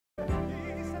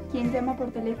¿Quién llama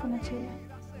por teléfono, Chela?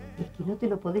 Es que no te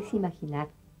lo podés imaginar.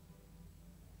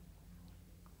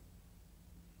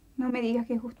 No me digas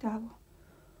que es Gustavo.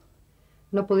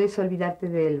 No podés olvidarte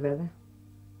de él, ¿verdad?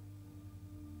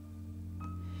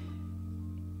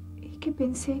 Es que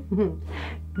pensé...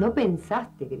 No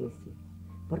pensaste, Grecia.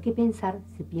 Porque pensar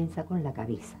se piensa con la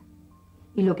cabeza.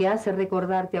 Y lo que hace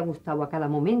recordarte a Gustavo a cada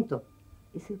momento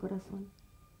es el corazón.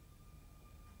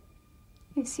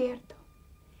 Es cierto.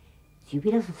 Si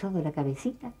hubieras usado la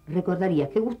cabecita, recordarías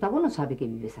que Gustavo no sabe que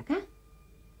vives acá.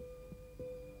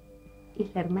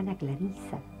 Es la hermana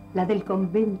Clarisa, la del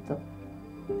convento.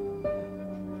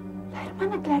 ¿La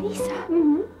hermana Clarisa?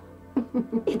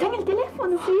 ¿Está en el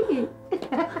teléfono? Sí.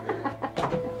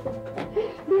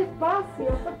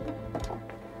 Despacio.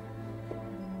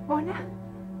 Hola.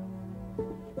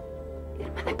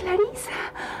 Hermana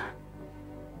Clarisa.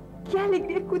 Qué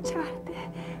alegría escucharte.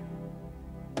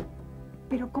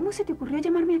 ¿Pero cómo se te ocurrió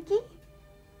llamarme aquí?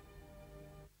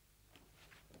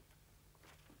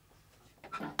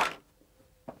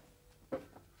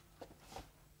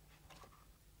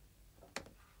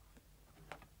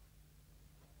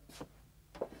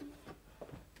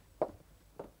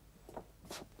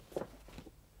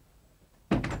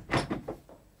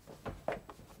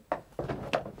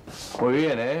 Muy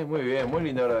bien, ¿eh? Muy bien. Muy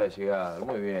linda hora de llegar.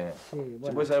 Muy bien. Sí, bueno.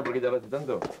 ¿Se puede saber por qué tardaste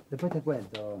tanto? Después te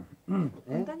cuento.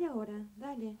 Contale ahora,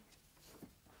 dale.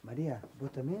 María,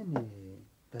 vos también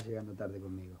estás llegando tarde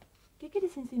conmigo. ¿Qué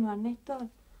quieres insinuar, Néstor?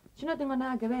 Yo no tengo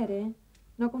nada que ver, ¿eh?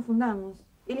 No confundamos.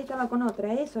 Él estaba con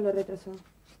otra, eso lo retrasó.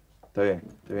 Está bien,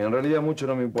 está bien. En realidad mucho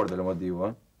no me importa el motivo,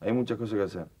 ¿eh? Hay muchas cosas que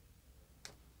hacer.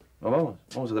 ¿Nos vamos?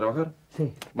 ¿Vamos a trabajar?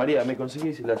 Sí. María, ¿me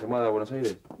conseguís la llamada a Buenos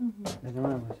Aires? La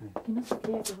llamamos a ver. Que no se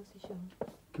crea que vos y yo.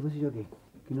 ¿Que vos y yo qué?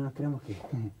 ¿Que no nos creamos qué?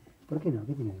 ¿Por qué no?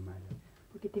 ¿Qué tiene de malo?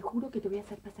 Porque te juro que te voy a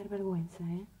hacer pasar vergüenza,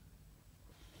 ¿eh?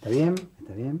 Está bien,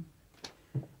 está bien.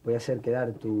 Voy a hacer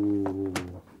quedar tu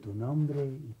nombre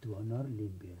y tu honor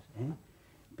limpios, ¿eh?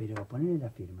 Pero ponerle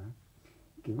la firma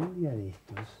que un día de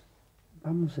estos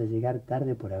vamos a llegar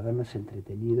tarde por habernos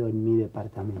entretenido en mi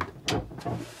departamento.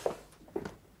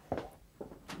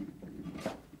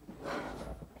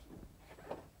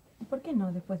 ¿Por qué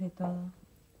no, después de todo?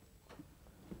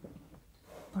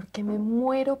 Porque me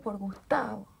muero por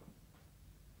Gustavo.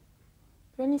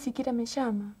 Pero él ni siquiera me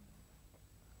llama.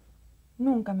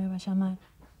 Nunca me va a llamar.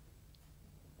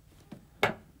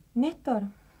 Néstor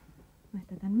no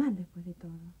está tan mal después de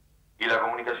todo. ¿Y la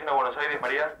comunicación a Buenos Aires,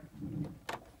 María?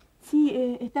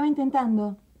 Sí, estaba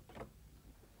intentando.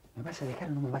 ¿Me vas a dejar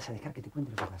o no me vas a dejar que te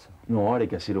cuente lo que pasó? No, ahora hay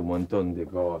que hacer un montón de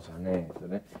cosas,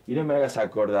 Néstor, ¿eh? Y no me hagas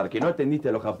acordar que no atendiste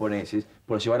a los japoneses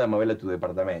por llevar a Mabel a tu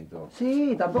departamento.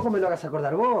 Sí, tampoco me lo hagas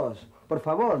acordar vos. Por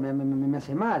favor, me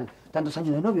hace mal. Tantos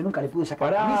años de novio, nunca le pude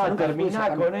sacar camisa, Pará, nunca le pude terminá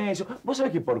sacar... con eso. ¿Vos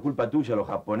sabés que por culpa tuya los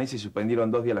japoneses suspendieron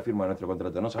 2 días la firma de nuestro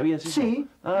contrato? ¿No sabías eso? Sí,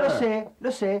 Ah.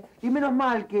 lo sé. Y menos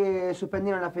mal que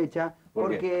suspendieron la fecha, ¿Por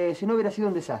porque si no hubiera sido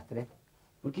un desastre.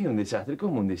 ¿Por qué un desastre?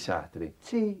 ¿Cómo un desastre?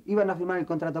 Sí, iban a firmar el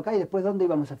contrato acá y después ¿dónde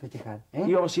íbamos a festejar?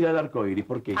 Íbamos a ir al arco iris.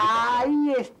 ¿Por qué? ¿Qué pasó?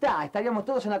 Ahí está, estaríamos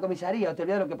todos en la comisaría. Te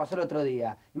olvidás lo que pasó el otro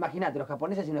día. Imagínate, los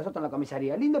japoneses y nosotros en la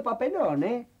comisaría. Lindo papelón,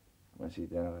 ¿eh? Bueno, sí,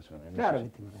 tenés razón. Claro que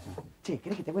tengo razón. Che,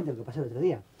 ¿querés que te cuente lo que pasó el otro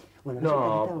día? Bueno, No.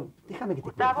 resulta que déjame que te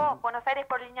cuente. Gustavo, Buenos Aires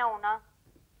por línea 1.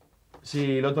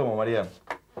 Sí, lo tomo, María.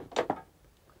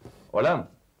 ¿Hola?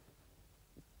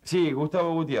 Sí,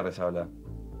 Gustavo Gutiérrez habla.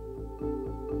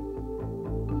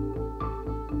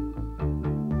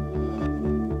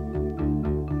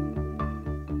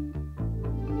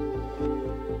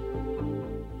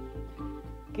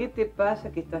 ¿Qué te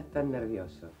pasa que estás tan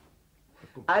nervioso?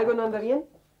 ¿Algo no anda bien?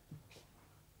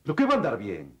 ¿Pero qué va a andar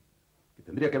bien? Que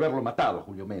tendría que haberlo matado a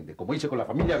Julio Méndez, como hice con la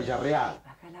familia Villarreal.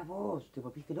 Baja la voz, ¿te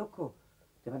volviste loco?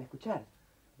 Te van a escuchar.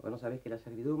 Vos no sabés que la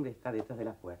servidumbre está detrás de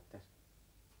las puertas.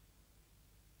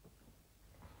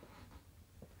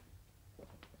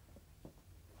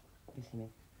 Decime,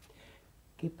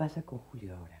 ¿qué pasa con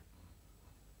Julio ahora?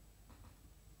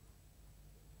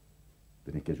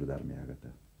 Tenés que ayudarme,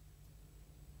 Ágata.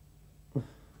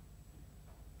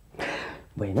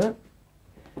 Bueno,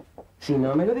 si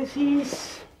no me lo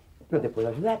decís, no te puedo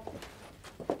ayudar.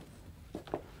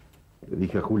 Le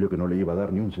dije a Julio que no le iba a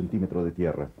dar ni un centímetro de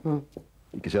tierra.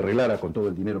 Y que se arreglara con todo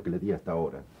el dinero que le di hasta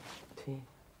ahora. Sí.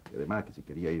 Y además que si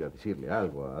quería ir a decirle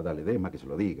algo, a darle Desma, que se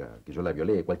lo diga, que yo la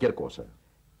violé, cualquier cosa.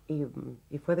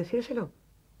 ¿Y fue a decírselo?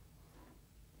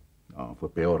 No,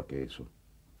 fue peor que eso.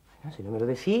 Bueno, si no me lo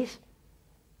decís...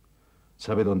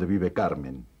 ¿Sabe dónde vive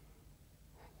Carmen?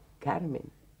 Carmen.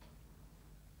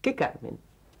 ¿Qué Carmen?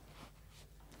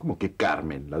 ¿Cómo que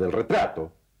Carmen? ¿La del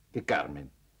retrato? ¿Qué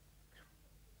Carmen?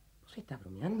 ¿Vos estás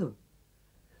bromeando?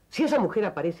 Si esa mujer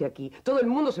aparece aquí, todo el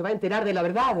mundo se va a enterar de la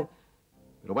verdad.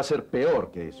 Pero va a ser peor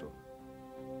que eso.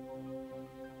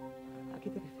 ¿A qué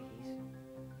te referís?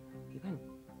 Iván,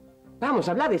 vamos,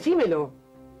 habla, decímelo.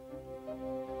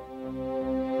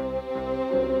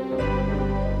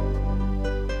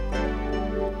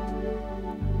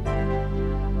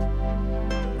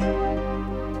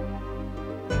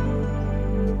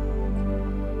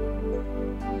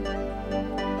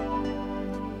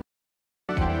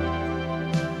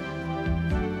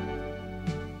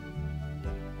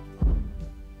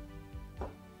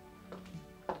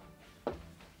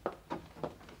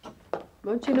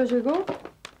 ¿Monchi no llegó?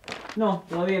 No,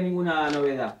 todavía ninguna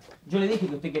novedad. Yo le dije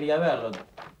que usted quería verlo.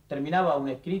 Terminaba un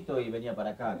escrito y venía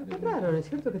para acá. Qué raro, ¿no es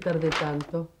cierto que tardé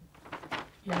tanto?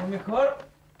 Y a lo mejor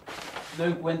no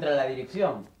encuentra la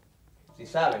dirección. Si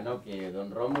sabe, ¿no? Que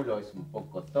don Rómulo es un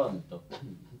poco tonto.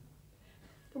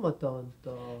 Como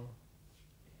tonto.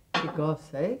 Qué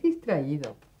cosa, es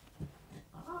distraído.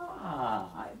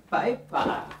 Ah, epa,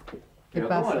 epa. ¿Qué Pero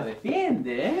pasa? ¿cómo lo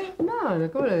defiende, eh? No, no,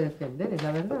 ¿cómo lo voy a defender? Es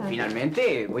la verdad.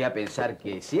 Finalmente voy a pensar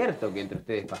que es cierto que entre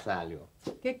ustedes pasa algo.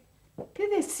 ¿Qué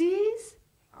decís?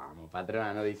 Vamos,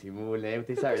 patrona, no disimule.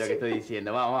 Usted sabe lo que estoy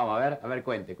diciendo. Vamos, a ver,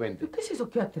 cuente. ¿Qué es eso?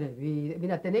 Qué atrevido.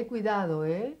 Mira, tené cuidado,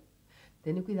 ¿eh?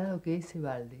 Tené cuidado que ese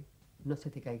balde no se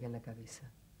te caiga en la cabeza.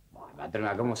 Bueno,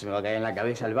 patrona, ¿cómo se me va a caer en la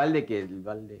cabeza el balde? Que el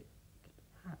balde...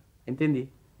 Ah, entendí.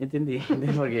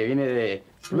 Porque viene de...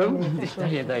 Está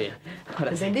bien.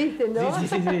 Ahora sí. ¿Entendiste, no?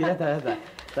 Sí, ya está.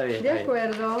 Está bien. De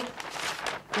acuerdo.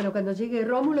 Bueno, cuando llegue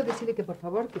Rómulo, decirle que por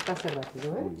favor que pase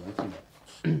rápido, ¿eh? Muy bien,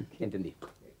 sí.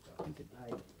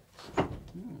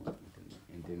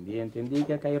 Entendí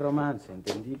que acá hay romance.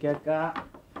 Entendí que acá...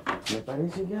 Me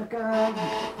parece que acá...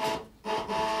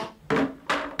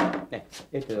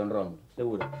 Este don Rómulo,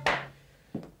 seguro.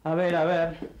 A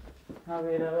ver.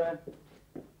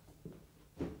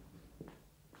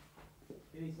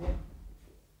 ¿Qué dice?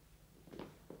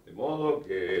 De modo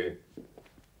que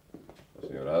la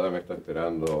señora Ada me está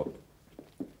esperando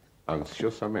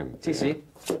ansiosamente. Sí.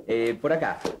 Por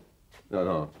acá.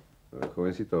 No,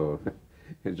 jovencito,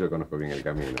 yo conozco bien el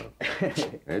camino.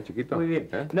 Chiquito? Muy bien.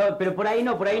 No, pero por ahí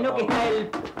no, que está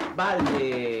el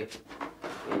balde.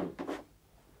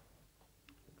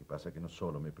 Lo que pasa es que no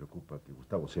solo me preocupa que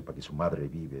Gustavo sepa que su madre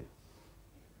vive,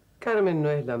 Carmen no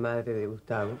es la madre de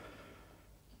Gustavo.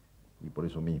 y por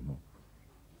eso mismo,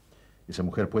 esa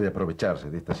mujer puede aprovecharse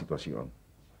de esta situación.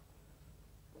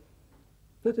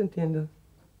 No te entiendo.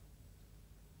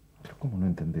 ¿Pero cómo no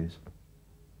entendés?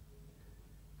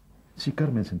 Si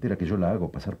Carmen se entera que yo la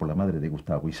hago pasar por la madre de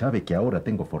Gustavo y sabe que ahora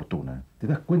tengo fortuna, ¿te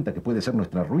das cuenta que puede ser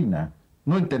nuestra ruina?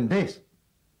 ¿No entendés?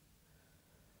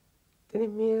 ¿Tenés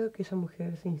miedo que esa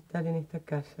mujer se instale en esta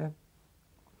casa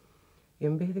y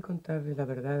en vez de contarle la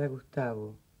verdad a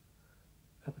Gustavo,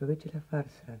 aproveche la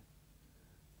farsa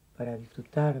para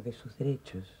disfrutar de sus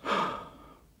derechos?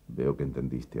 Veo que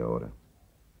entendiste ahora.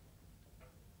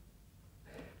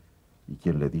 ¿Y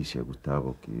quién le dice a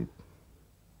Gustavo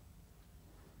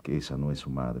que esa no es su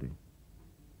madre?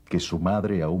 Que su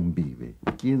madre aún vive.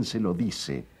 ¿Quién se lo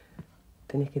dice?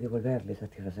 Tenés que devolverle esas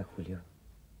tierras a Julio.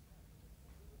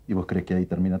 ¿Y vos crees que ahí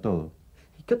termina todo?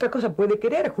 ¿Y qué otra cosa puede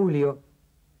querer Julio?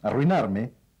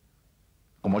 Arruinarme,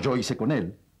 como yo hice con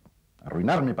él.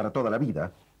 Arruinarme para toda la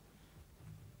vida.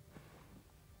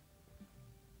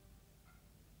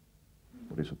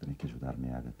 Por eso tenés que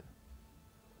ayudarme, Ágata.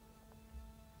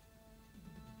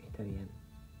 Está bien.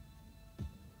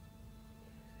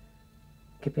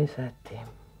 ¿Qué pensaste?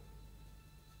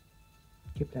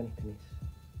 ¿Qué planes tenés?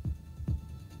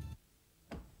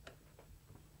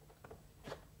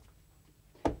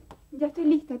 Ya estoy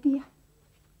lista, tía.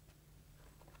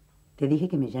 Te dije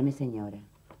que me llame señora.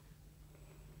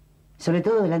 Sobre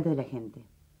todo delante de la gente.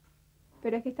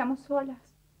 Pero es que estamos solas.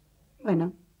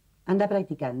 Bueno, anda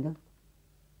practicando.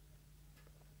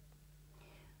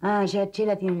 Ah, ya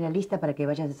Chela tiene la lista para que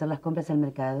vayas a hacer las compras al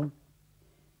mercado.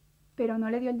 Pero no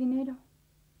le dio el dinero.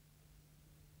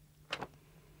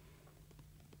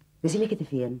 Decirles que te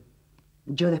fíen.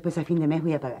 Yo después a fin de mes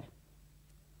voy a pagar.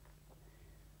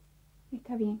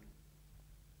 Está bien.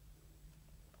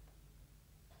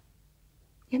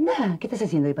 Y anda, ¿qué estás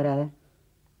haciendo ahí parada?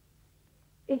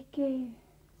 Es que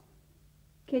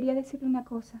quería decirle una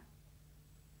cosa,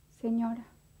 señora.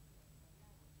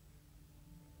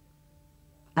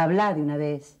 Habla de una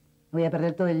vez. Voy a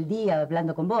perder todo el día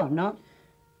hablando con vos, ¿no?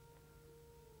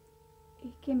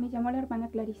 Es que me llamó la hermana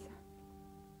Clarisa.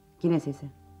 ¿Quién es esa?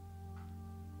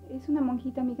 Es una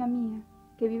monjita amiga mía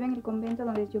que vive en el convento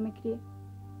donde yo me crié.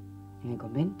 ¿En el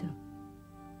convento?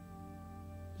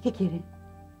 ¿Y qué quiere?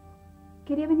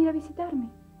 Quería venir a visitarme.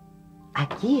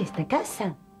 ¿Aquí, esta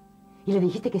casa? ¿Y le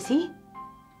dijiste que sí?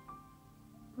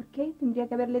 ¿Por qué? Tendría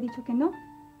que haberle dicho que no.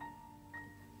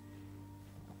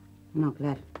 No,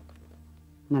 claro.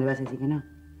 No le vas a decir que no.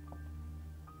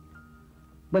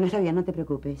 Bueno, está bien, no te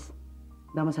preocupes.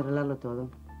 Vamos a arreglarlo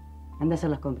todo. Anda a hacer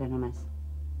las compras nomás.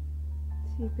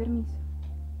 Sí, permiso.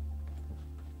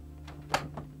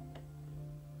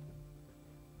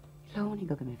 Lo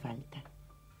único que me falta.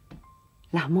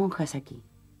 Las monjas aquí.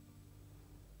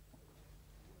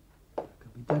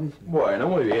 Bueno,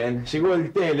 muy bien. Llegó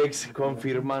el Telex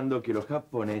confirmando que los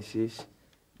japoneses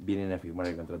vienen a firmar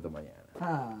el contrato mañana.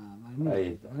 Ah, magnífico. Ahí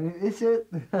está. Ese...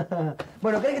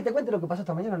 Bueno, ¿querés que te cuente lo que pasó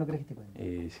esta mañana o no querés que te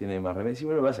cuente? Si no hay más remedio, si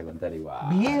me lo vas a contar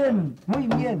igual. Bien, muy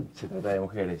bien. Se trata de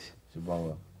mujeres,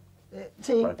 supongo.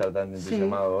 Sí. Para estar tan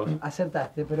entusiasmado vos.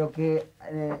 Acertaste, pero que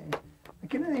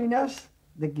no adivinás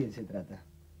de quién se trata.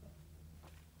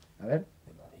 A ver.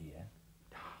 De María.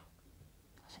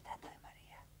 No se trata de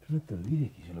María. Pero no te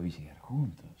olvides que yo lo vi llegar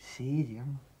juntos. Sí,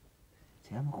 llegamos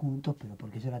juntos, pero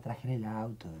porque yo la traje en el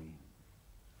auto. Y...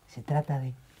 Se trata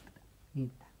de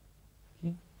Mirta.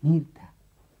 ¿Quién? Mirta.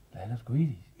 La del arco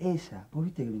iris. Esa. ¿Vos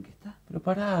viste que bien que está? Pero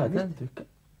pará, ¿Viste? tanto.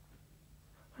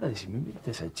 Ahora decime,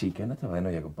 ¿viste esa chica? ¿No estaba de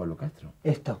novia con Pablo Castro?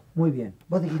 Esto, muy bien.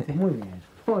 Vos dijiste muy bien,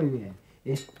 muy bien.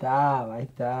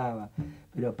 Estaba.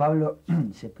 Pero Pablo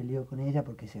se peleó con ella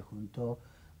porque se juntó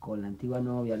con la antigua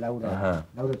novia, Laura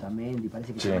Tamendi.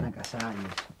 Parece que se van a casar.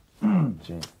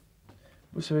 Sí.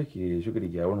 Vos sabés que yo creí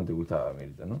que a vos no te gustaba,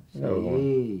 Mirta, ¿no?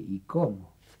 Sí, ¿y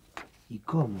cómo? ¿Y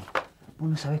cómo? Vos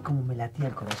no sabés cómo me latía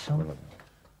el corazón.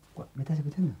 ¿Me estás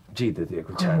escuchando? Sí, te estoy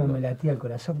escuchando. Cómo me latía el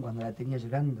corazón cuando la tenía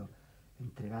llorando,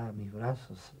 entregada a mis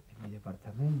brazos en mi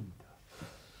departamento.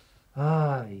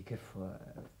 Ay, qué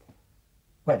fuerte.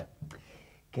 Bueno,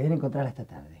 quedé en encontrarla esta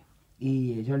tarde.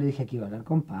 Y yo le dije que iba a hablar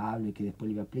con Pablo y que después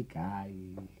le iba a aplicar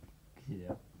y qué sé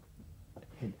yo.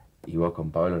 Y vos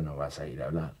con Pablo no vas a ir a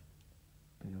hablar.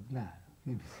 Pero claro.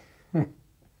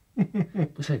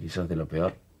 ¿Vos sabés que sos de lo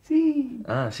peor? Sí.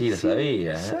 Ah, sí, lo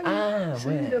sabía. Soy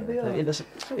Bueno. de lo peor.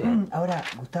 Está bien. Ahora,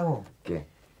 Gustavo. ¿Qué?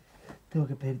 Tengo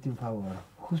que pedirte un favor.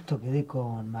 Justo quedé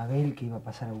con Mabel que iba a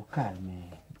pasar a buscarme.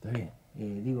 Está bien.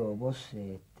 Digo, vos,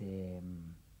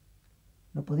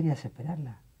 ¿no podrías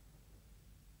esperarla?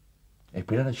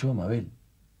 Esperar yo, Mabel.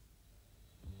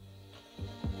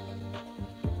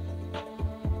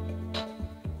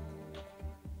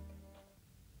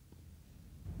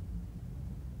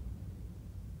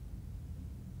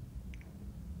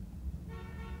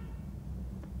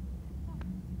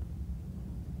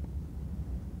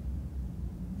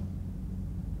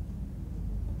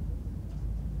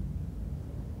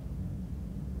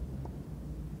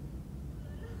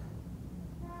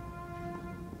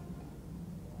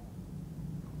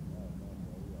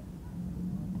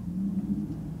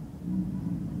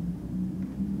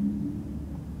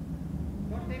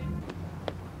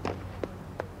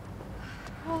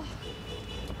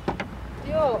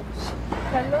 Dios,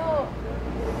 calor.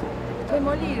 Estoy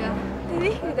molida. Te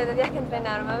dije que te tendrías que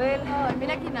entrenar, Mabel. Ay,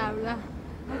 mira quién habla.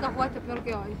 Nunca jugaste peor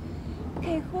que hoy.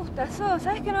 Qué injusta sos.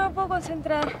 ¿Sabes que no me puedo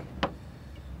concentrar?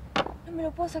 No me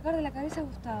lo puedo sacar de la cabeza,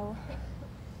 Gustavo.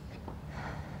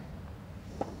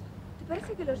 ¿Te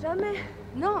parece que lo llame?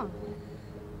 No.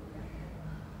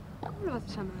 ¿Cómo lo vas a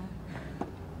llamar?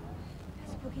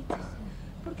 Hace poquito.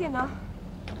 ¿Por qué no?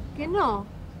 ¿Que no?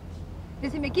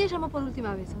 Decime, ¿quién llamó por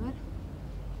última vez? A ver.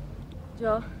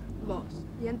 Yo. Vos.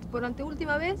 ¿Y por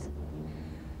anteúltima vez?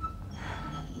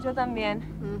 Yo también.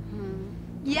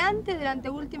 ¿Y antes de la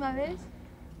anteúltima vez?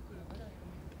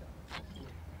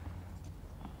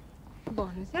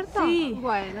 Vos, ¿no es cierto? Sí.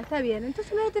 Bueno, está bien.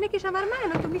 Entonces no lo tenés que llamar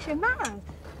más, no te humilles más.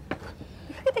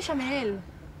 Deja que te llame él.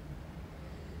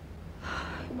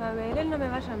 Ay, Mabel, él no me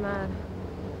va a llamar.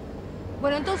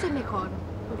 Bueno, entonces mejor.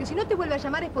 Porque si no te vuelve a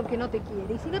llamar es porque no te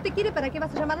quiere. Y si no te quiere, ¿para qué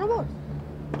vas a llamarlo vos?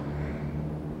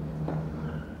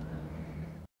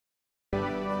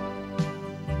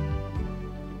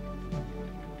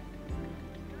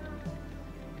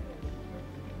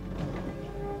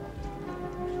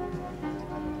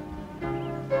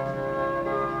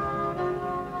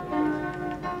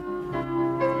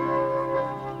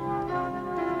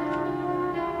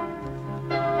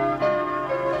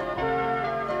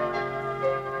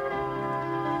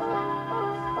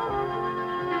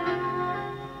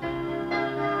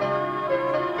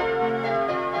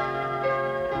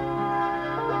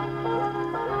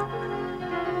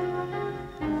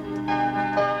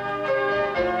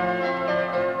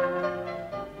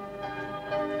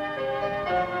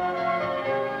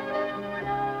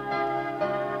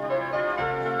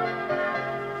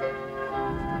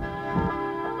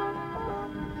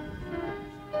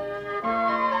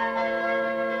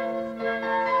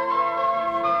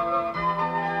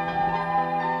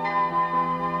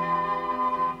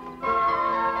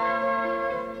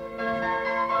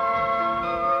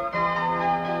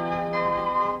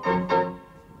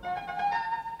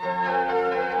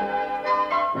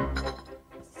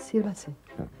 Sírvase.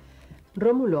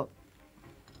 Rómulo,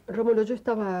 yo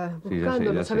estaba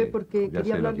buscándolo, ¿sabe? Porque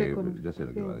quería hablarle con... Ya sé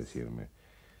lo que va a decirme.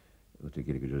 Usted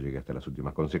quiere que yo llegue hasta las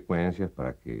últimas consecuencias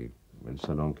para que el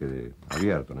salón quede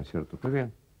abierto, ¿no es cierto? Pues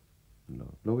bien,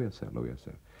 lo voy a hacer, lo voy a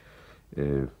hacer.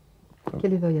 ¿Qué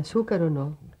le doy, azúcar o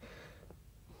no?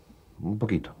 Un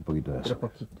poquito de azúcar. Pero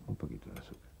poquito. Un poquito de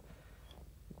azúcar.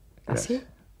 ¿Así?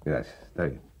 Gracias, está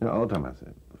bien. No, otra más,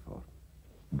 por favor.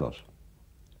 2.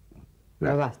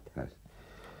 No basta. Gracias.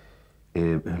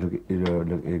 Lo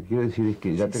que quiero decir es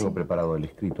que ya tengo preparado el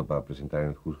escrito para presentar en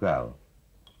el juzgado.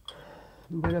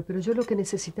 Bueno, pero yo lo que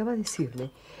necesitaba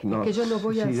decirle es que yo no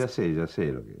voy a... Sí, ya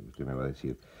sé lo que usted me va a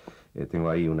decir. Tengo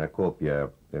ahí una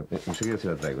copia. Enseguida se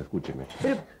la traigo, escúcheme.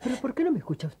 Pero ¿por qué no me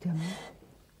escucha usted a mí?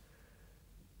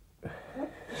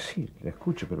 Sí, la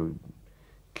escucho, pero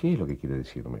 ¿qué es lo que quiere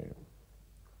decirme?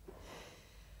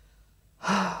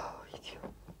 Ay, Dios.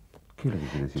 ¿Qué es lo que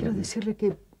quiere decirme? Quiero decirle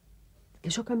que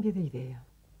yo cambié de idea.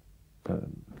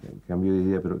 Cambié de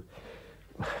idea, pero...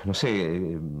 No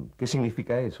sé, ¿qué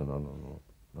significa eso?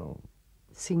 No.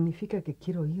 Significa que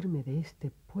quiero irme de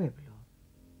este pueblo.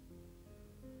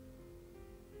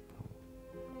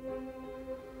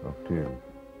 Usted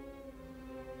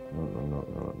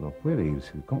no puede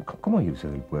irse. ¿Cómo irse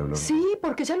del pueblo? Sí,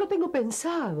 porque ya lo tengo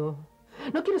pensado.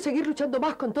 No quiero seguir luchando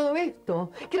más con todo esto.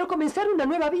 Quiero comenzar una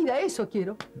nueva vida, eso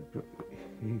quiero.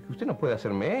 Usted no puede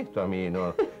hacerme esto a mí,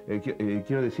 no.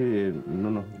 Quiero decir,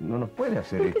 no nos puede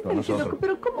hacer esto a nosotros.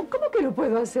 Pero ¿cómo que no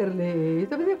puedo hacerle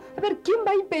esto? A ver, ¿quién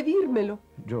va a impedírmelo?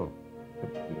 Yo.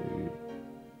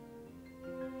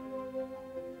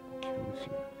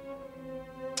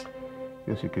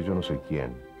 Quiero decir que yo no soy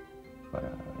quien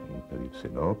para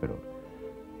impedírselo, pero...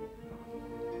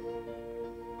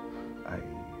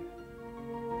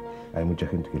 Hay mucha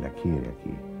gente que la quiere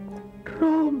aquí.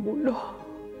 Rómulo.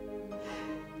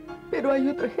 Pero hay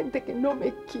otra gente que no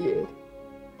me quiere.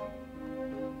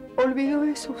 ¿Olvidó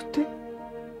eso usted?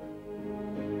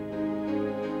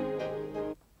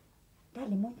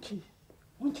 Dale, Monchi.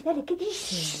 Monchi, dale, ¿qué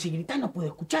dices? Si gritás no puedo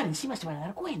escuchar, encima se van a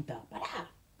dar cuenta. Pará.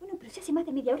 Bueno, pero se hace más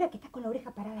de media hora que estás con la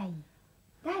oreja parada ahí.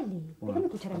 Dale, déjame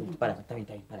escuchar a mí. Pará, está bien,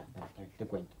 pará, te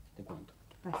cuento. ¿Qué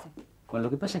pasa? Bueno, lo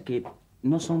que pasa es que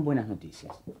no son buenas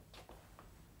noticias.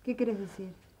 ¿Qué quieres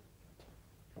decir?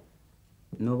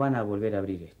 No van a volver a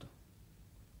abrir esto.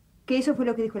 ¿Que eso fue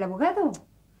lo que dijo el abogado?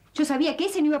 Yo sabía que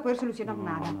ese no iba a poder solucionar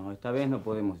nada. No, esta vez no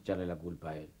podemos echarle la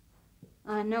culpa a él.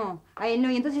 Ah, no. A él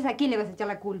no. ¿Y entonces a quién le vas a echar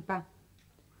la culpa?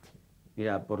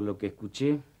 Mira, por lo que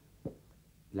escuché,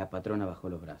 la patrona bajó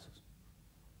los brazos.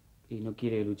 Y no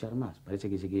quiere luchar más. Parece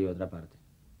que se quiere ir a otra parte.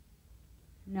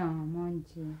 No,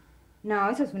 Monchi. No,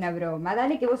 eso es una broma.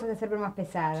 Dale que vos vas a hacer bromas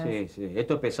pesadas. Sí.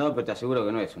 Esto es pesado, pero te aseguro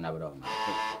que no es una broma.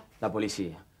 La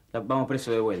policía. Vamos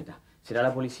preso de vuelta. ¿Será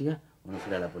la policía o no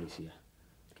será la policía?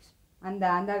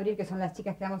 Anda a abrir, que son las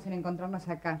chicas que vamos a encontrarnos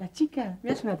acá. ¿Las chicas?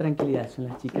 Me das una tranquilidad, son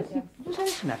las chicas. Sí. ¿Tú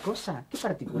sabes una cosa? Qué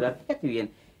particular. Fíjate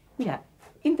bien. Mira,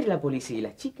 entre la policía y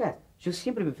las chicas, yo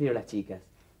siempre prefiero las chicas.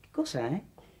 Qué cosa, ¿eh?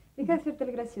 Deja de hacerte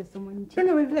el gracioso, Monchi.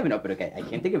 No, pero que hay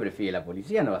gente que prefiere la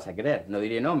policía, no vas a creer. No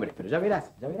diré nombres, pero ya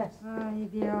verás. Ay,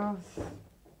 Dios.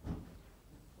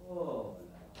 Hola,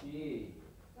 sí.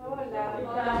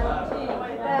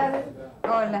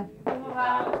 Hola. ¿Cómo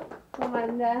va? ¿Cómo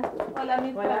andás? Hola,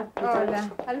 Mirta.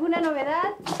 Hola. ¿Alguna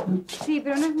novedad? Sí,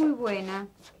 pero no es muy buena.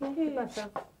 ¿Qué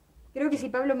pasó? Creo que si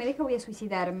Pablo me deja voy a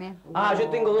suicidarme. Yo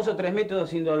tengo 2 o 3 métodos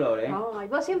sin dolor, ¿eh? Ay,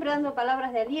 vos siempre dando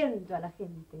palabras de aliento a la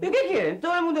gente. ¿Pero qué quieren?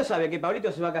 Todo el mundo sabe que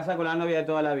Pablito se va a casar con la novia de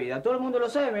toda la vida. Todo el mundo lo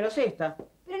sabe, menos esta.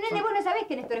 Pero nene, vos no sabés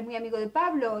que Néstor es muy amigo de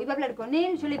Pablo. Iba a hablar con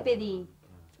él, yo le pedí.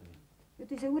 Yo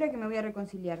estoy segura que me voy a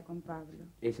reconciliar con Pablo.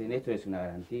 Ese Néstor es una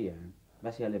garantía.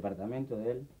 ¿Vas a ir al departamento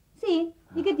de él? Sí,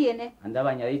 ¿y qué tiene? Anda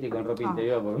bañadito y con ropa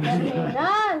interior. Porque...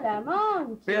 Nada,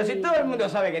 Monchi. Pero si todo el mundo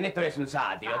sabe que Néstor es un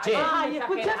sátiro, che. Ay,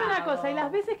 escuchame una cosa. ¿Y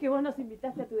las veces que vos nos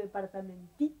invitaste a tu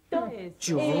departamentito?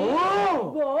 ¿Yo?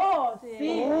 Vos,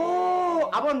 sí.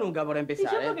 A vos nunca, por Y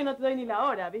empezar, yo porque no te doy ni la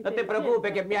hora, ¿viste? No te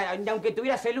preocupes, que mira, aunque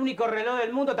tuvieras el único reloj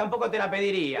del mundo, tampoco te la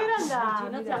pediría. Pero anda,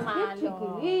 no seas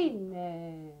malo.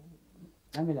 chiquilines.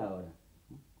 Dame la hora.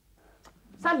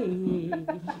 Salí.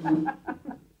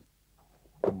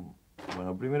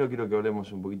 Bueno, primero quiero que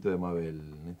hablemos un poquito de Mabel,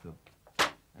 Néstor.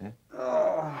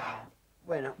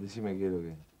 Bueno. Decime qué es lo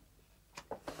que...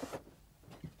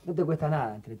 No te cuesta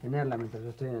nada entretenerla mientras yo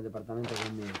estoy en el departamento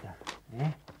con Mirta,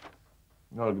 ¿eh?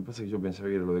 No, lo que pasa es que yo pensaba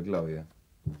que era lo de Claudia.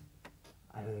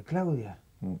 ¿A lo de Claudia?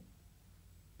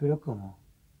 ¿Pero cómo?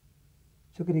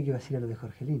 Yo creí que ibas a ir a lo de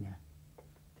Jorgelina.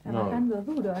 Trabajando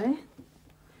duro, ¿eh?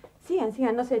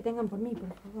 Sigan, no se detengan por mí,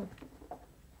 por favor.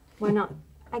 Bueno,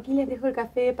 Aquí les dejo el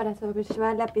café para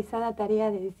sobrellevar la pesada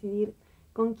tarea de decidir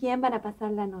con quién van a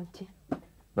pasar la noche.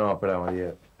 No, espera,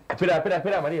 María.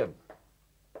 Espera, María.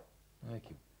 Ay,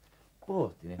 que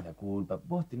vos tenés la culpa,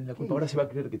 Ahora se va a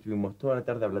creer que estuvimos toda la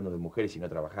tarde hablando de mujeres y no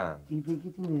trabajando. ¿Y qué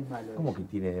tiene de malo? ¿Cómo que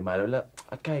tiene de malo?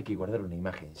 Acá hay que guardar una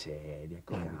imagen seria.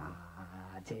 ¿Cómo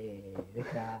Che,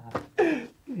 deja.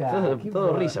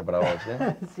 Todo risa para vos,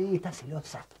 ¿eh? Sí, está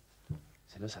celosa.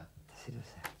 ¿Celosa? Está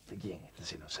celosa. ¿De quién está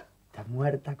celosa? Está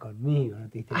muerta conmigo, ¿no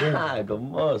te diste cuenta? Ah,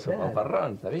 con vos, Claro.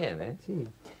 fanfarrón, está bien, ¿eh? Sí.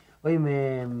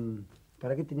 Oye,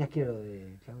 ¿para qué tenías que ir a lo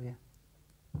de Claudia?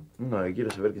 No,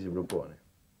 quiero saber qué se propone.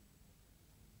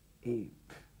 Y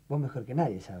vos mejor que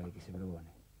nadie sabes qué se propone.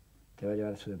 Te va a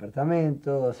llevar a su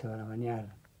departamento, se van a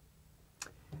bañar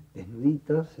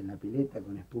desnuditos en la pileta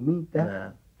con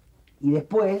espumita. Y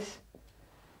después,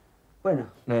 bueno,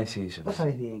 No es eso. vos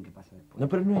sabés bien qué pasa después. No,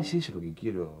 pero no es eso lo que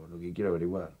quiero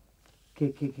averiguar.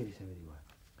 ¿Qué querés averiguar?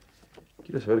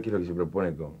 Quiero saber qué es lo que se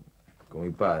propone con mi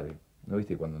padre. ¿No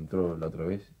viste cuando entró la otra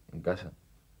vez en casa?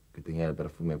 Que tenía el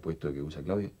perfume puesto que usa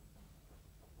Claudia.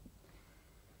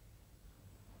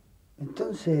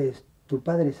 Entonces, ¿tu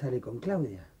padre sale con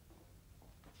Claudia?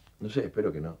 No sé,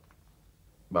 espero que no.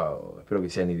 Espero que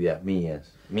sean ideas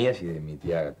mías y de mi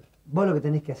tía Ágata. Vos lo que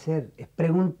tenés que hacer es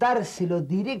preguntárselo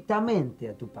directamente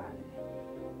a tu padre.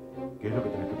 ¿Qué es lo que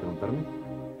tenés que preguntarme?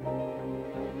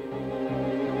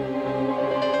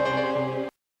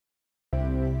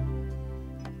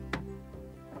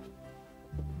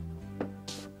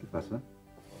 ¿Qué pasa?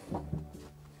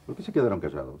 ¿Por qué se quedaron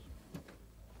callados?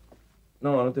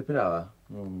 No te esperaba.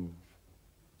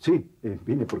 Sí,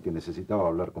 vine porque necesitaba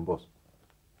hablar con vos.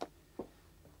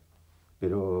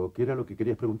 ¿Pero qué era lo que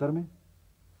querías preguntarme?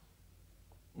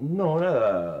 No,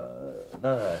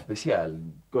 nada especial.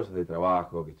 Cosas de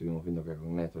trabajo que estuvimos viendo acá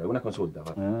con Néstor. Algunas consultas.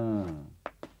 ¿Va? Ah.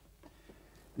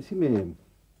 Decime,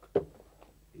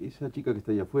 esa chica que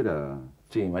está ahí afuera...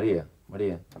 Sí, María.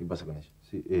 ¿Qué pasa con ella?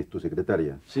 Sí, es tu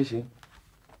secretaria. Sí.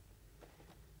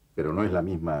 Pero no es la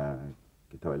misma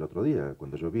que estaba el otro día,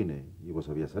 cuando yo vine y vos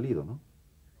habías salido, ¿no?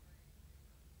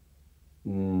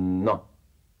 No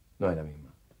es la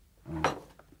misma.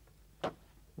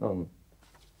 No.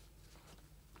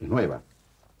 Es nueva.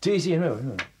 Sí, es nueva.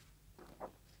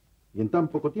 ¿Y en tan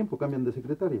poco tiempo cambian de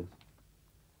secretarias?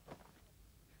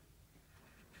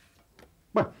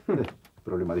 Bueno,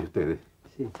 problema de ustedes.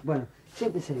 Sí, bueno,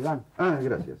 siéntese, Iván. Ah,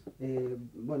 gracias.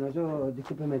 Bueno, yo,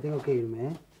 discúlpeme, tengo que irme,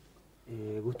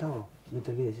 ¿eh? Gustavo, no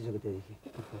te olvides eso que te dije,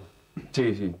 por favor.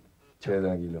 Sí. Quédate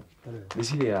tranquilo. Hasta luego.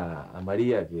 Decile a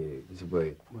María que se puede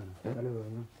ir. Bueno, hasta luego,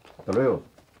 ¿no? Hasta luego.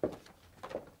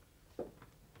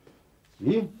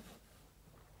 ¿Y?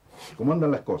 ¿Cómo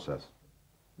andan las cosas?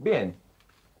 Bien,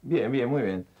 muy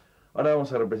bien. Ahora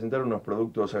vamos a representar unos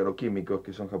productos agroquímicos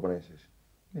que son japoneses.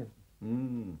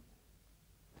 Bien.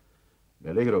 Me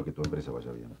alegro que tu empresa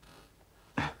vaya bien.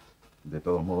 De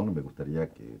todos modos, no me gustaría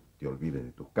que te olvides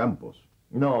de tus campos.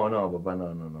 No, papá,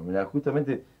 no. Mira,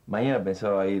 justamente mañana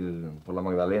pensaba ir por la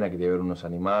Magdalena, quería ver unos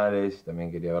animales,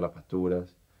 también quería ver las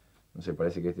pasturas. No sé,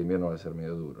 parece que este invierno va a ser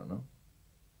medio duro, ¿no?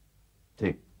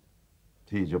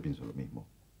 Sí, yo pienso lo mismo.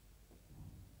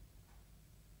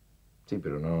 Sí,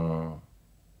 pero no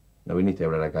viniste a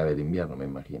hablar acá del invierno, me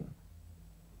imagino.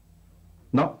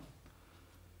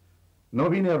 No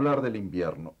vine a hablar del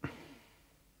invierno.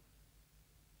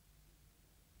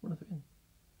 Bueno, está bien.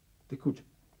 Te escucho.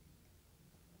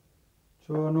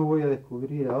 Yo no voy a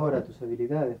descubrir ahora tus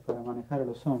habilidades para manejar a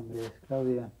los hombres,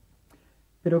 Claudia.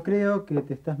 Pero creo que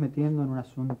te estás metiendo en un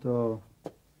asunto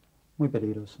muy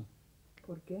peligroso.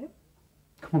 ¿Por qué?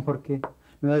 ¿Cómo por qué?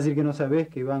 ¿Me vas a decir que no sabes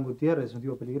que Iván Gutiérrez es un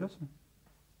tipo peligroso?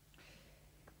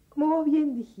 Como vos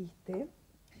bien dijiste,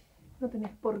 no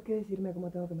tenés por qué decirme cómo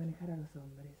tengo que manejar a los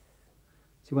hombres.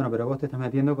 Sí, bueno, pero vos te estás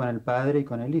metiendo con el padre y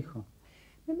con el hijo.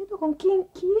 Me meto con quien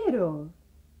quiero,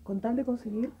 con tal de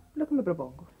conseguir lo que me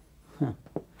propongo.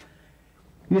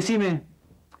 Y decime,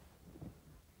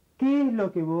 ¿qué es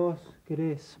lo que vos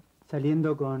querés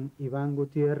saliendo con Iván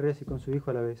Gutiérrez y con su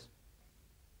hijo a la vez?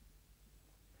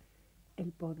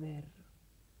 El poder.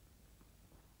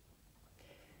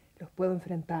 Los puedo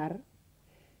enfrentar,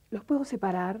 los puedo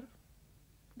separar,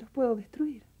 los puedo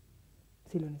destruir,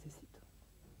 si lo necesito.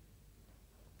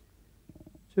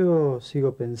 Yo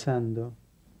sigo pensando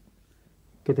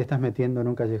que te estás metiendo en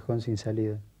un callejón sin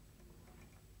salida.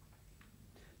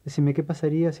 Decime, ¿qué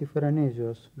pasaría si fueran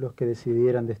ellos los que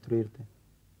decidieran destruirte?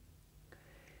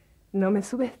 No me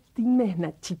subestimes,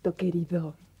 Nachito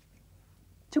querido.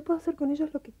 Yo puedo hacer con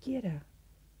ellos lo que quiera.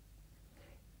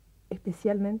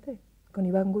 Especialmente con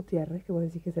Iván Gutiérrez, que vos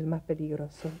decís que es el más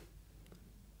peligroso.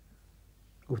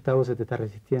 Gustavo se te está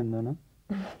resistiendo, ¿no?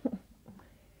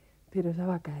 Pero ya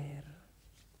va a caer.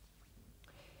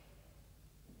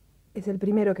 Es el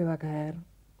primero que va a caer.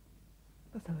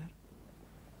 Vas a ver.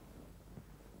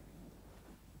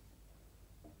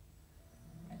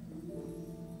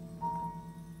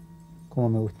 Cómo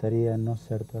me gustaría no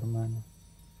ser tu hermano.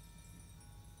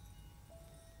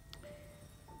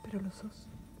 Pero lo sos.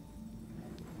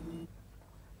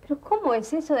 Pero ¿cómo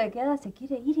es eso de que Ada se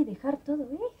quiere ir y dejar todo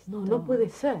esto? No, no puede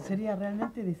ser. Sería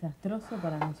realmente desastroso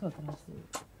para nosotros.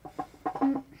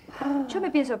 Yo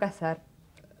me pienso casar.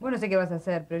 Bueno, no sé qué vas a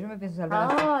hacer, pero yo me pienso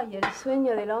salvar. Ay, el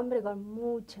sueño del hombre con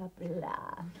mucha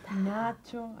plata.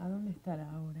 Nacho, ¿a dónde estará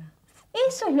ahora?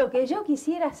 Eso es lo que yo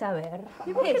quisiera saber.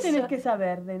 ¿Y vos qué Eso. tenés que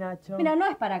saber de Nacho? Mira, no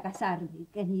es para casarme,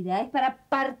 querida, es para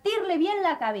partirle bien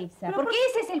la cabeza. Pero porque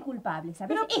por- ese es el culpable,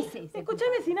 ¿sabes? Pero, ese es el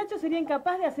escúchame, si Nacho sería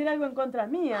incapaz de hacer algo en contra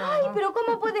mía. Ay, pero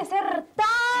 ¿cómo puede ser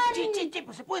tan...? Che,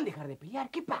 pues se pueden dejar de pelear.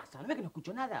 ¿Qué pasa? ¿No ves que no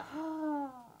escucho nada?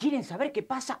 ¿Quieren saber qué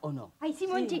pasa o no? Ay, sí,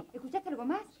 Monchi, ¿escuchaste algo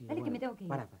más? Sí, Dale, que bueno, me tengo que ir.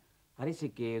 Para.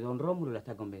 Parece que don Rómulo la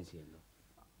está convenciendo.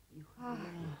 Ay,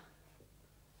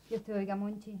 Dios te oiga,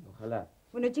 Monchi. Ojalá.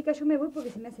 Bueno, chicas, yo me voy porque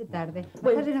se me hace tarde.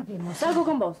 Bueno, Más tarde nos vemos. salgo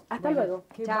con vos. Hasta Bueno, luego.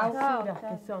 Qué Chao. basuras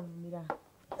que son, mirá.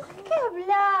 ¿Qué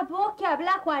hablás? Vos que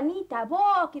hablás, Juanita,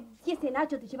 vos que si ese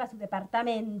Nacho te lleva a su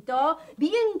departamento,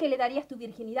 bien que le darías tu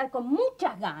virginidad con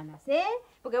muchas ganas, ¿eh?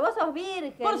 Porque vos sos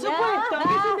virgen. Por ¿no? supuesto,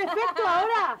 ¿que es un defecto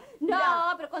ahora? No,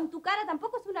 Mirá. pero con tu cara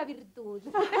tampoco es una virtud.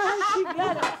 Sí,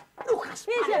 claro. ¡Brujas!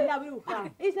 Ella es la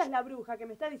bruja. Ella es la bruja que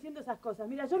me está diciendo esas cosas.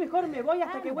 Mira, yo mejor me voy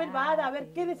hasta que vuelva Ada a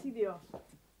ver qué decidió.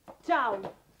 Chao.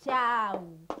 Chao.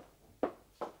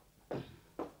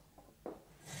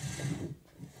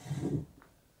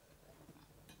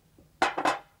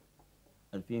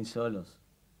 Al fin solos.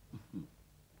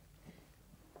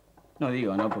 No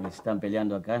digo, ¿no? Porque se están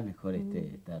peleando acá, es mejor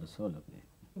estar solo.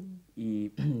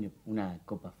 ¿Y una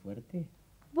copa fuerte?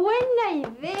 Buena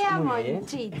idea, Muy bien.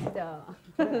 Monchito.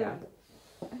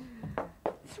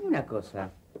 Es una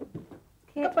cosa.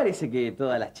 ¿Qué? Parece que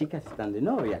todas las chicas están de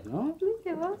novias, ¿no?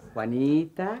 ¿Viste vos?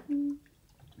 Juanita,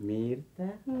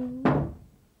 Mirta.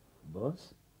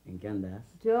 ¿Vos? ¿En qué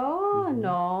andás? Yo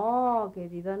no,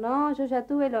 querido, no, yo ya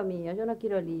tuve lo mío, yo no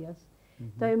quiero líos.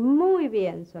 Estoy muy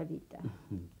bien solita.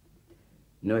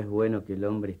 No es bueno que el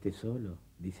hombre esté solo,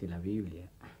 dice la Biblia.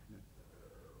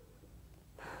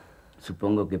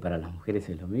 Supongo que para las mujeres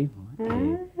es lo mismo.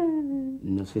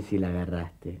 No sé si la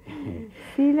agarraste.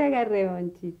 Sí la agarré,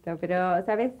 Monchito, pero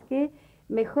 ¿sabes qué?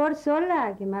 Mejor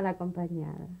sola que mal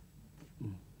acompañada.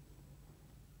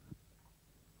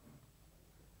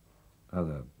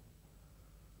 Ada,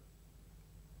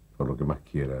 por lo que más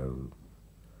quiera.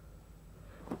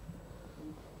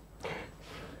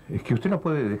 Es que usted no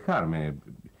puede dejarme.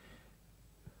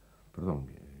 Perdón,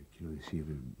 quiero decir,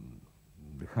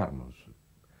 dejarnos.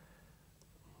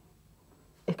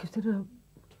 Es que usted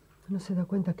no se da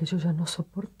cuenta que yo ya no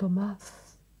soporto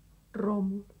más,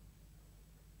 Rómulo.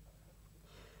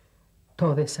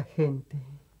 Toda esa gente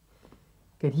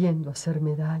queriendo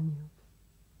hacerme daño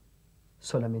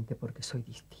solamente porque soy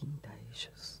distinta a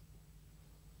ellos.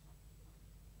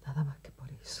 Nada más que por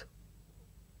eso.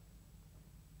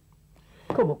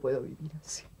 ¿Cómo puedo vivir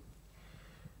así?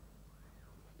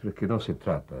 Pero es que no se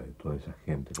trata de toda esa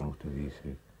gente, como usted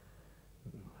dice.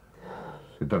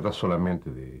 Se trata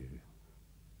solamente de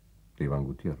Iván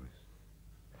Gutiérrez.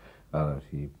 Ada,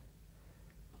 si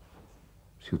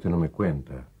usted no me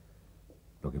cuenta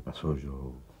lo que pasó,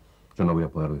 yo no voy a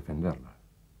poder defenderla.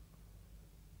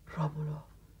 Rómulo,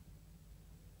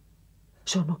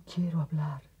 yo no quiero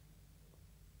hablar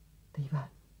de Iván.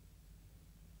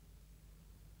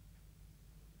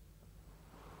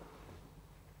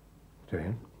 ¿Está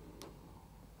bien?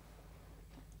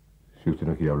 Si usted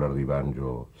no quiere hablar de Iván,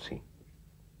 yo sí.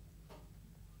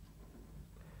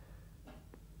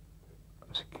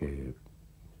 Así que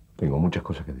tengo muchas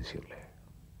cosas que decirle.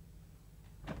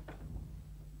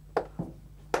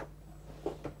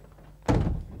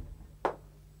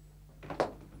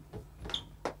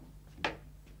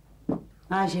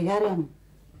 Ah, ¿llegaron?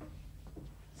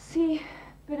 Sí,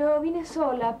 pero vine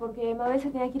sola porque a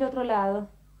veces tenía que ir a otro lado.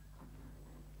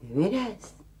 ¿De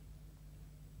veras?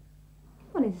 ¿Qué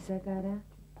pones esa cara?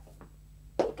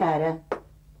 ¿Qué cara?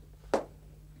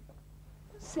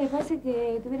 No sé, parece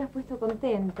que te hubieras puesto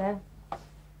contenta.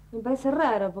 Me parece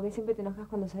raro porque siempre te enojas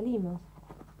cuando salimos.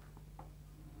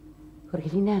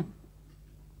 Jorgelina,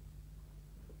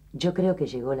 yo creo que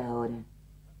llegó la hora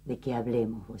de que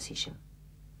hablemos vos y yo.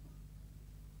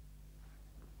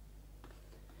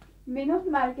 Menos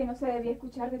mal que no se debía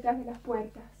escuchar detrás de las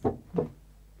puertas.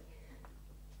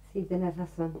 Sí, tenés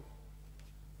razón.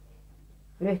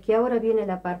 Pero es que ahora viene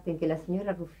la parte en que la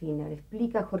señora Rufina le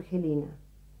explica a Jorgelina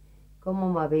cómo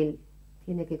Mabel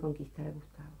tiene que conquistar a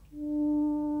Gustavo.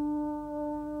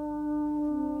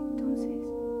 Entonces,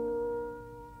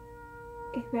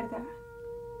 es verdad.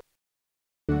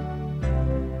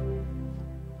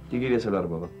 ¿Qué querías hablar,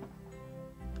 papá?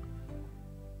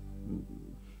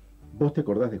 ¿Vos te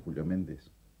acordás de Julio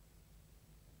Méndez?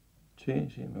 Sí,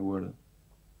 me acuerdo.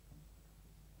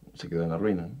 Se quedó en la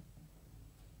ruina, ¿no?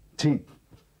 Sí.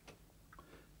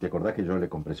 ¿Te acordás que yo le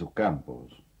compré sus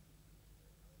campos?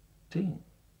 Sí,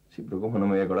 pero ¿cómo no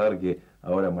me voy a acordar que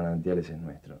ahora Manantiales es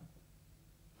nuestro?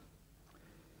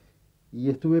 Y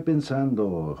estuve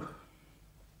pensando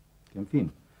que, en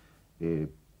fin,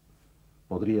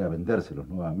 podría vendérselos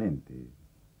nuevamente.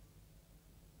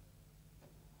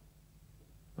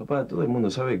 Papá, todo el mundo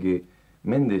sabe que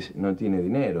Méndez no tiene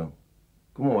dinero.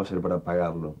 ¿Cómo va a ser para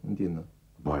pagarlo? No entiendo.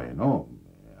 Bueno,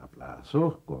 a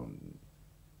plazos, con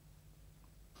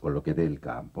lo que dé el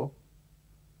campo.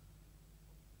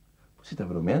 ¿Vos estás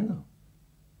bromeando?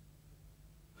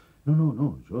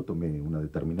 No, yo tomé una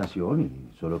determinación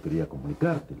y solo quería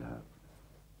comunicártela.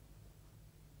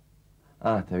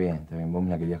 Ah, está bien, vos me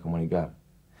la querías comunicar.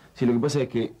 Sí, lo que pasa es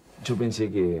que yo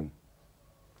pensé que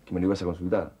me lo ibas a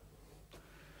consultar.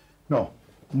 No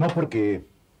porque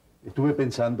estuve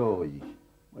pensando y,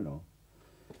 bueno,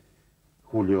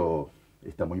 Julio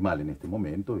está muy mal en este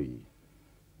momento y,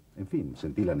 en fin,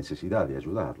 sentí la necesidad de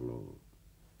ayudarlo.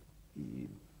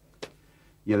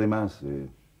 Y además,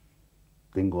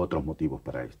 tengo otros motivos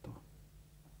para esto.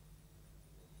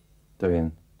 Está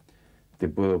bien. ¿Te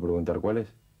puedo preguntar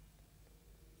cuáles?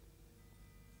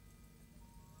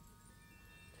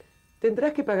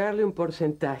 Tendrás que pagarle un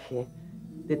porcentaje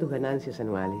de tus ganancias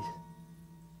anuales.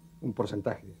 ¿Un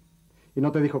porcentaje? ¿Y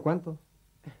no te dijo cuánto?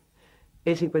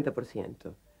 El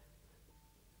 50%.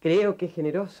 Creo que es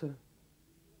generoso.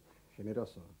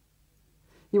 Generoso.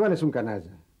 Iván es un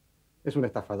canalla. Es un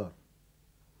estafador.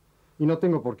 Y no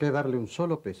tengo por qué darle un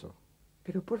solo peso.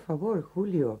 Pero por favor,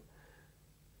 Julio,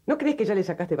 ¿no crees que ya le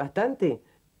sacaste bastante?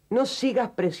 No sigas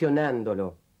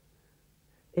presionándolo.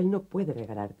 Él no puede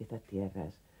regalarte estas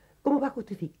tierras. ¿Cómo va a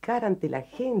justificar ante la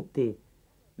gente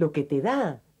lo que te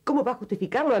da? ¿Cómo va a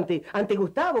justificarlo ante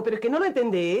Gustavo? Pero es que no lo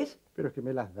entendés. Pero es que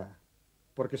me las da,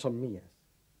 porque son mías.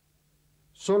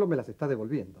 Solo me las está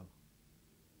devolviendo.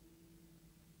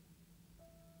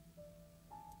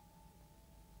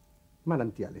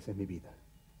 Manantiales es mi vida.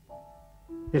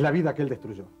 Es la vida que él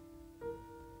destruyó.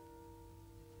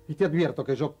 Y te advierto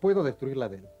que yo puedo destruir la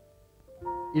de él.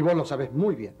 Y vos lo sabés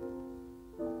muy bien.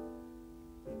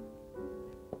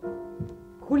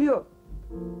 Julio.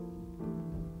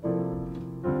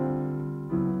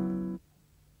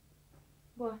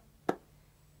 Bueno,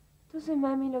 entonces,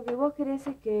 mami, lo que vos querés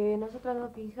es que nosotras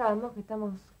nos fijamos que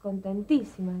estamos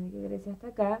contentísimas de que Grecia está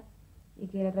acá y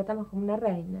que la tratamos como una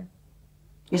reina.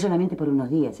 Es solamente por unos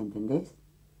días, ¿entendés?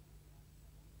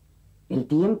 El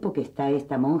tiempo que está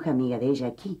esta monja amiga de ella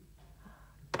aquí.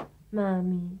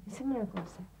 Mami, decime una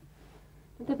cosa.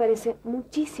 ¿No te parece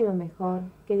muchísimo mejor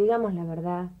que digamos la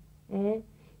verdad,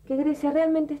 que Grecia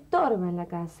realmente estorba en la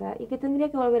casa y que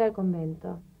tendría que volver al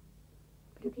convento?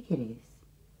 ¿Pero qué querés?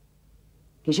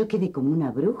 ¿Que yo quede como una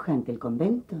bruja ante el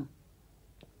convento?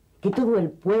 ¿Que todo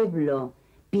el pueblo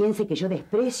piense que yo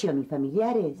desprecio a mis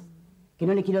familiares? ¿Que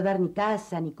no le quiero dar ni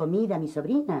casa ni comida a mi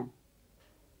sobrina?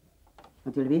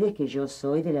 No te olvides que yo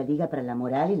soy de la Liga para la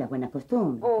Moral y las Buenas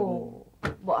Costumbres.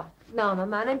 No,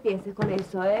 mamá, no empieces con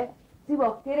eso, Si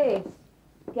vos querés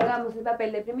que hagamos el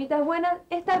papel de primitas buenas,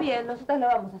 está bien, nosotras lo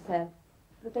vamos a hacer.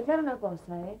 Pero te aclaro una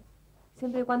cosa,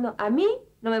 siempre y cuando a mí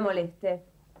no me moleste.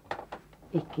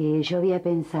 Es que yo había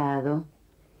pensado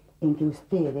en que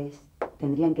ustedes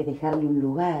tendrían que dejarle un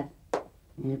lugar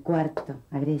en el cuarto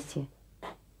a Grecia.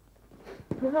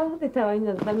 No, te estaba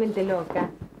viendo totalmente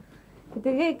loca. Que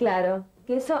te quede claro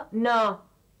que eso no.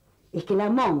 Es que la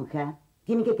monja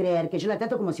tiene que creer que yo la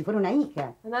trato como si fuera una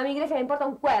hija. A mi Grecia le importa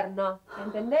un cuerno,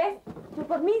 ¿entendés? Yo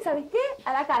por mí, ¿sabes qué?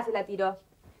 A la casa la tiro.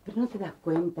 Pero ¿no te das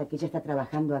cuenta que ella está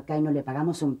trabajando acá y no le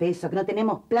pagamos un peso? Que no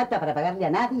tenemos plata para pagarle a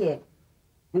nadie.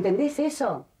 ¿Entendés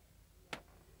eso?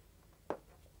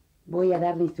 Voy a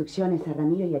darle instrucciones a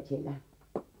Ramiro y a Chela.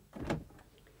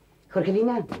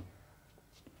 Jorgelina.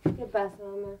 ¿Qué pasa,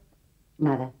 mamá?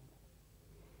 Nada.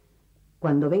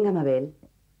 Cuando venga Mabel,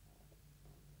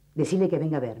 decile que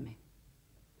venga a verme.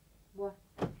 Bueno.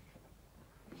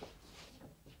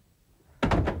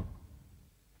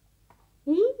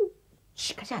 ¿Y?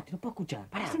 Shh, callate, no puedo escuchar.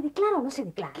 Pará. ¿Se declara o no se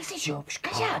declara? ¿Qué sé yo? Shh,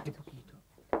 callate un poquito.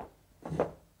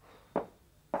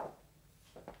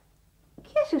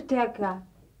 ¿Qué hace usted acá?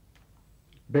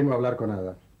 Vengo a hablar con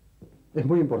Ada. Es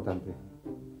muy importante.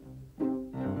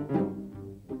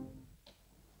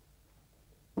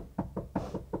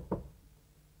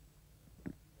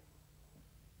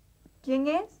 ¿Quién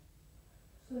es?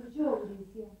 Soy yo,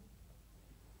 Grecia.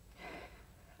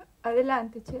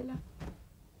 Adelante, Chela.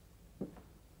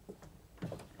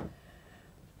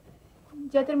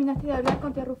 ¿Ya terminaste de hablar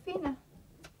con tía Rufina?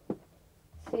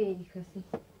 Sí, hija, sí.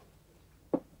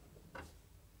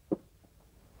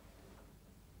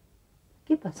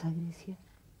 ¿Qué pasa, Grecia?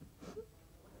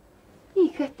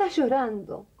 Hija, estás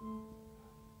llorando.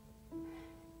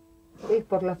 Es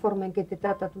por la forma en que te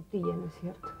trata tu tía, ¿no es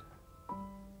cierto?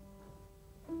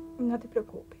 No te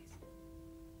preocupes.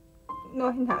 No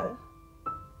es nada.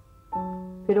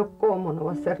 Pero ¿cómo no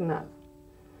va a ser nada?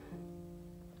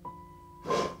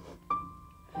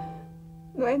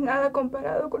 No es nada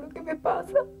comparado con lo que me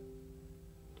pasa.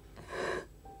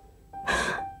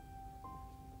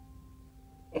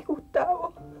 Es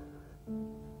Gustavo.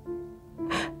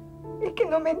 Es que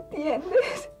no me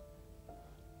entiendes.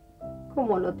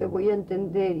 ¿Cómo no te voy a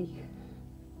entender, hija?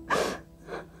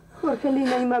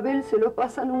 Jorgelina y Mabel se lo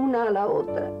pasan una a la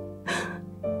otra.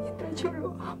 Mientras yo lo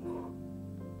amo.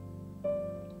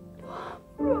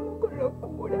 Lo amo con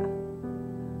locura.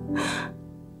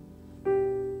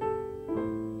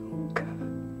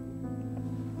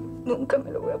 Nunca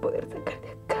me lo voy a poder sacar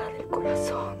de acá, del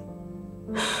corazón.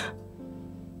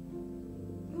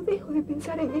 No dejo de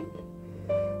pensar en él.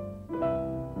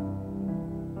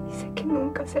 Y sé que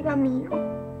nunca será mío.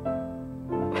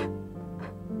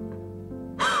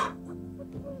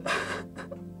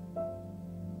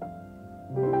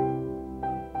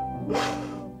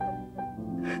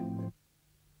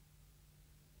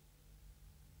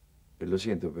 Lo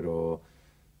siento, pero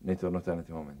Néstor no está en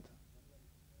este momento.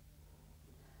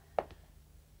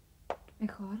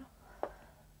 Mejor.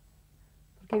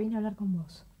 Porque vine a hablar con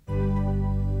vos.